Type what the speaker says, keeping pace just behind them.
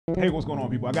Hey, what's going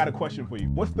on, people? I got a question for you.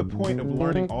 What's the point of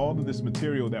learning all of this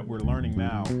material that we're learning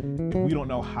now if we don't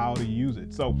know how to use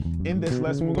it? So in this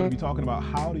lesson, we're going to be talking about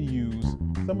how to use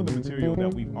some of the material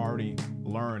that we've already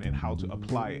learned and how to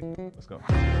apply it. Let's go.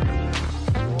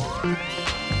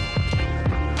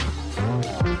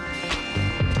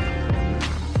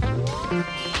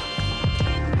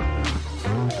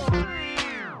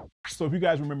 So if you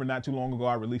guys remember, not too long ago,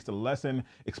 I released a lesson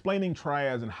explaining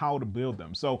triads and how to build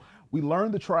them. So we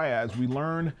learned the triads, we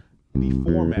learned the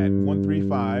format,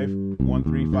 1-3-5,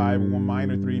 1-3-5, 1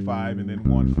 minor 3-5, and then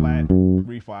 1 flat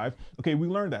 3-5. Okay, we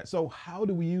learned that. So how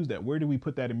do we use that? Where do we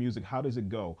put that in music? How does it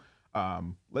go?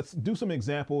 Let's do some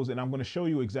examples, and I'm going to show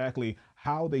you exactly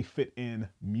how they fit in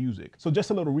music. So just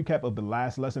a little recap of the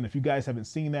last lesson. If you guys haven't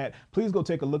seen that, please go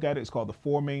take a look at it. It's called the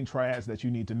 4 main triads that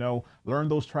you need to know. Learn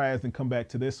those triads and come back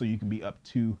to this so you can be up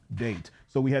to date.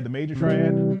 So we had the major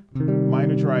triad,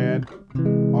 minor triad,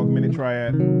 augmented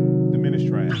triad, diminished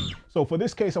triad. So for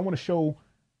this case, I want to show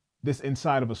this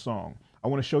inside of a song. I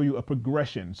want to show you a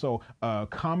progression. So a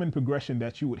common progression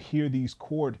that you would hear these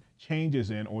chord changes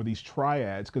in, or these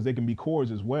triads, because they can be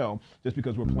chords as well, just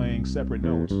because we're playing separate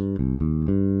notes.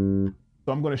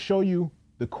 So I'm going to show you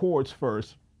the chords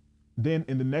first. Then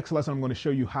in the next lesson, I'm going to show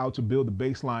you how to build the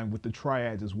bass line with the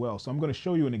triads as well. So I'm going to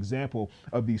show you an example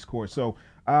of these chords. So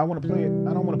I want to play it.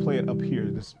 I don't want to play it up here.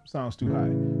 This sounds too high.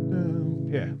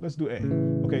 Yeah, let's do A.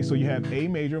 Okay, so you have A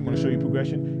major. I'm going to show you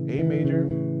progression. A major,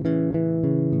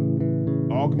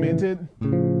 augmented,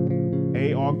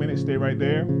 A augmented, stay right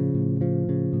there.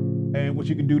 And what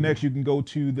you can do next, you can go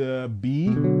to the B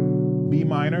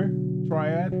minor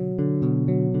triad,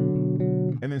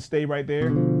 and then stay right there.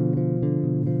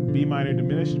 B minor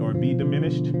diminished, or B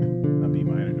diminished, not B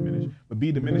minor diminished, but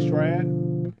B diminished triad,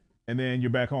 and then you're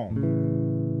back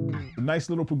home. A nice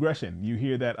little progression. You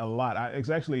hear that a lot. It's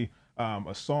actually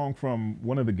a song from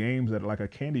one of the games that, like a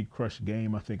Candy Crush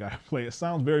game, I think I play. It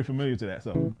sounds very familiar to that.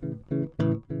 So.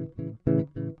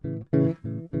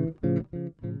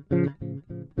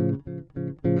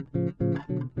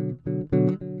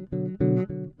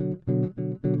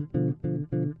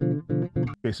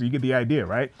 Okay, so you get the idea,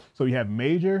 right? So you have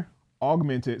major,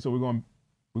 augmented. So we're going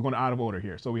out of order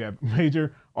here. So we have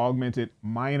major, augmented,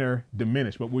 minor,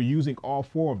 diminished, but we're using all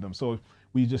 4 of them. So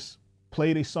we just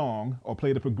played a song or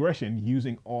played a progression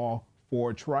using all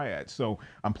 4 triads. So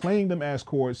I'm playing them as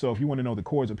chords. So if you want to know the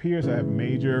chords up here, so I have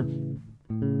major,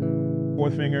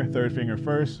 4th finger, 3rd finger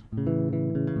first.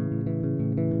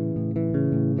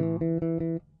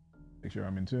 Make sure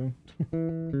I'm in tune.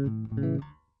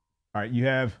 All right, you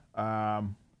have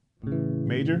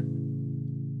major,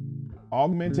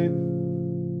 augmented.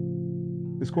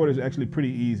 This chord is actually pretty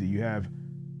easy. You have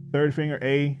 3rd finger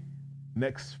A,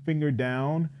 next finger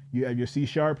down, you have your C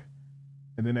sharp,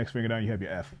 and the next finger down, you have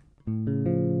your F.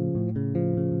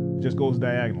 It just goes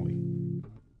diagonally.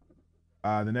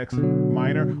 The next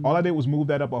minor, all I did was move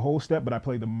that up a whole step, but I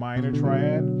played the minor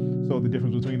triad. So the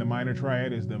difference between the minor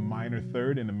triad is the minor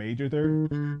 3rd and the major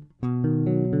 3rd.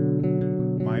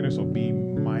 Minor, so B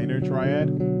minor triad.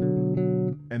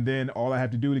 And then all I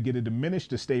have to do to get it diminished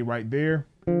to stay right there,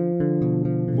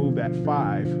 move that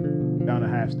 5 down a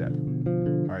half step.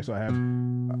 All right, so I have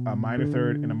a minor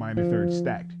 3rd and a minor 3rd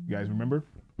stacked. You guys remember?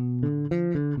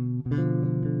 And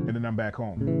then I'm back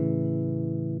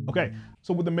home. Okay,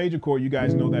 so with the major chord, you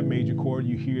guys know that major chord.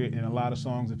 You hear it in a lot of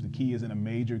songs. If the key is in a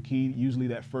major key, usually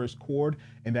that first chord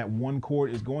and that one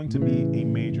chord is going to be a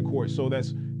major chord. So that's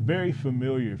very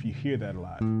familiar if you hear that a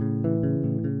lot.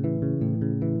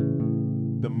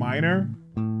 The minor,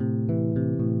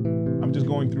 I'm just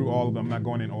going through all of them. I'm not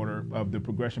going in order of the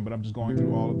progression, but I'm just going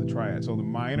through all of the triads. So the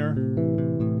minor,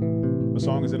 the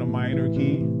song is in a minor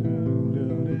key.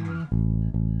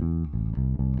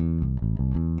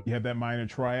 You have that minor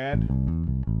triad.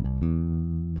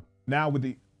 Now with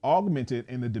the augmented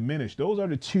and the diminished, those are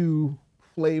the 2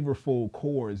 flavorful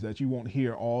chords that you won't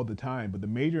hear all the time, but the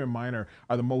major and minor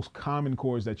are the most common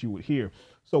chords that you would hear.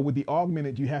 So with the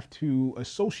augmented, you have to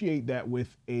associate that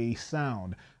with a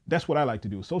sound. That's what I like to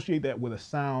do. Associate that with a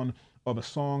sound of a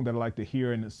song that I like to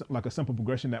hear, and it's like a simple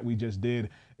progression that we just did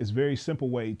is a very simple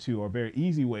way to, or very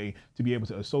easy way to be able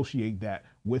to associate that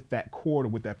with that chord or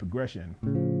with that progression.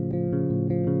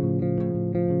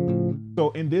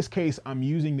 So in this case, I'm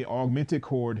using the augmented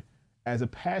chord as a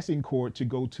passing chord to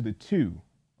go to the 2.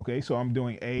 Okay, so I'm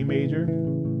doing A major,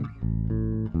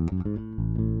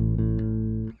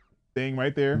 staying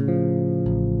right there,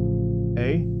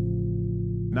 A.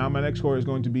 Now my next chord is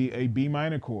going to be a B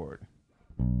minor chord.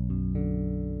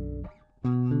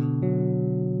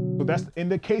 So that's, in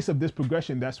the case of this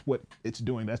progression, that's what it's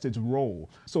doing. That's its role.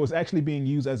 So it's actually being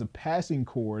used as a passing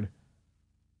chord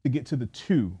get to the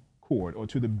 2 chord or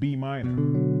to the B minor.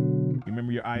 You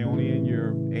remember your Ionian,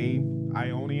 your A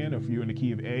Ionian, if you're in the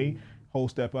key of A, whole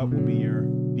step up will be your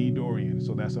D Dorian.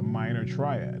 So that's a minor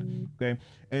triad, okay?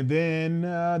 And then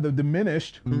the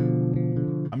diminished,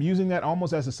 I'm using that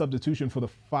almost as a substitution for the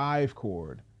 5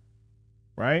 chord,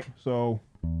 right? So,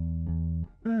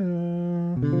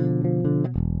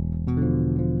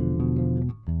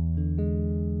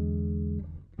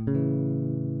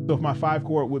 so if my 5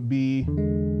 chord would be,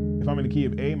 if I'm in the key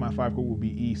of A, my 5 chord would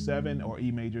be E7 or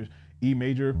E major.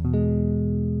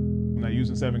 I'm not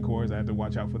using 7 chords, I have to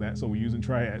watch out for that. So we're using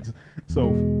triads.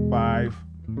 So 5,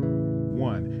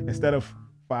 1. Instead of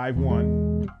 5,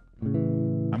 1,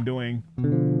 I'm doing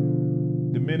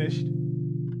diminished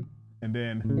and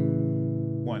then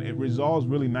 1. It resolves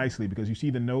really nicely because you see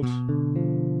the notes.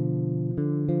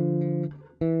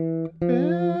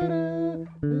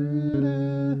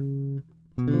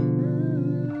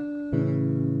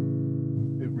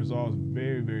 It resolves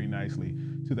very, very nicely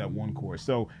to that 1 chord.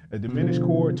 So a diminished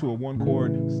chord to a 1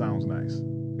 chord sounds nice,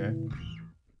 okay?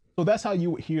 So that's how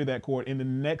you would hear that chord. In the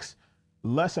next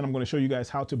lesson, I'm going to show you guys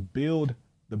how to build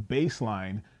the bass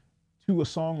line to a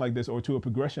song like this or to a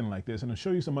progression like this. And I'll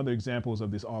show you some other examples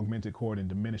of this augmented chord and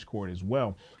diminished chord as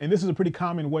well. And this is a pretty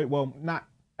common way, well, not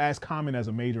as common as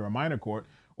a major or minor chord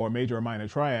or major or minor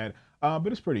triad, but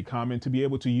it's pretty common to be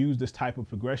able to use this type of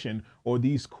progression or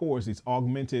these chords, these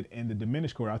augmented and the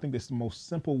diminished chord. I think this is the most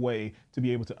simple way to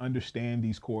be able to understand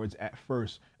these chords at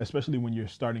first, especially when you're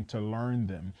starting to learn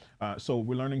them. So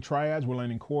we're learning triads, we're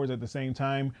learning chords at the same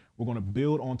time. We're going to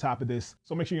build on top of this.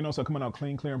 So make sure your notes are coming out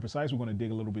clean, clear, and precise. We're going to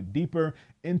dig a little bit deeper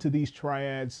into these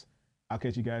triads. I'll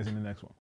catch you guys in the next one.